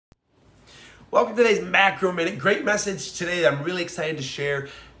Welcome to today's Macro Minute. Great message today that I'm really excited to share.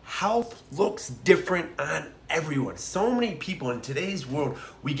 Health looks different on everyone. So many people in today's world,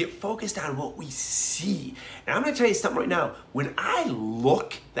 we get focused on what we see. And I'm gonna tell you something right now. When I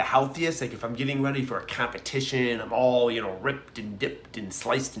look the healthiest, like if I'm getting ready for a competition, I'm all, ripped and dipped and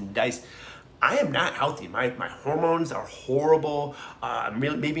sliced and diced, I am not healthy. My hormones are horrible. I'm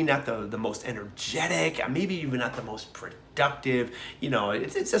maybe not the most energetic. I'm maybe even not the most productive.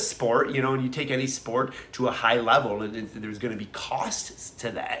 It's a sport, and you take any sport to a high level, and there's going to be costs to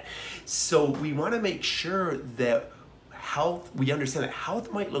that. So we want to make sure that we understand that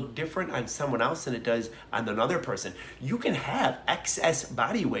health might look different on someone else than it does on another person. You can have excess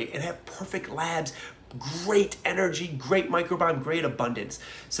body weight and have perfect labs, great energy, great microbiome, great abundance.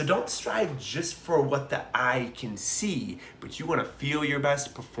 So don't strive just for what the eye can see, but you want to feel your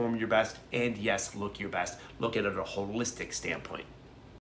best, perform your best, and yes, look your best. Look at it at a holistic standpoint.